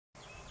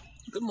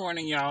Good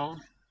morning, y'all.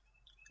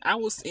 I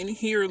was in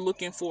here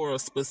looking for a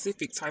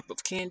specific type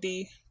of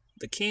candy.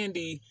 The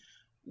candy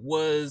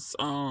was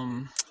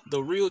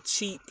the real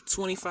cheap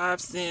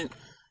 25¢.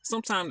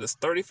 Sometimes it's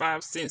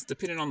 35¢,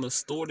 depending on the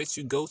store that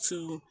you go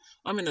to.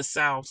 I'm in the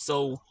South,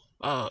 so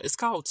it's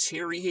called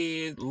cherry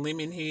head,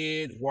 lemon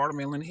head,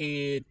 watermelon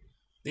head.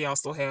 They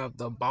also have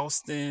the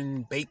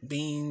Boston baked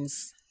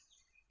beans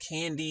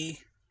candy,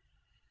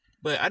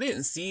 but I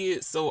didn't see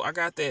it, so I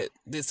got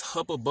this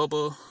Hubba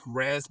Bubba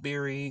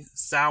raspberry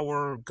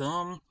sour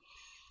gum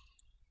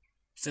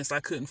since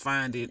I couldn't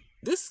find it.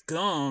 This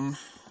gum,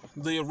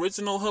 the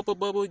original Hubba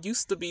Bubba,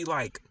 used to be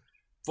like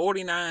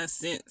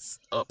 49¢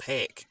 a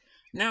pack.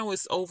 Now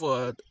it's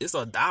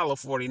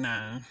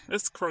 $1.49.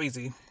 That's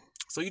crazy.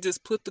 So you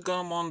just put the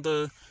gum on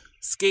the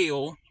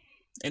scale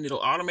and it'll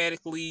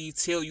automatically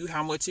tell you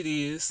how much it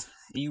is.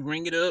 You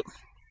ring it up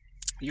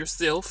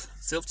yourself,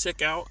 self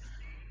checkout,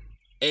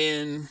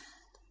 and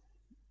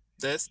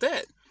that's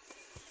that.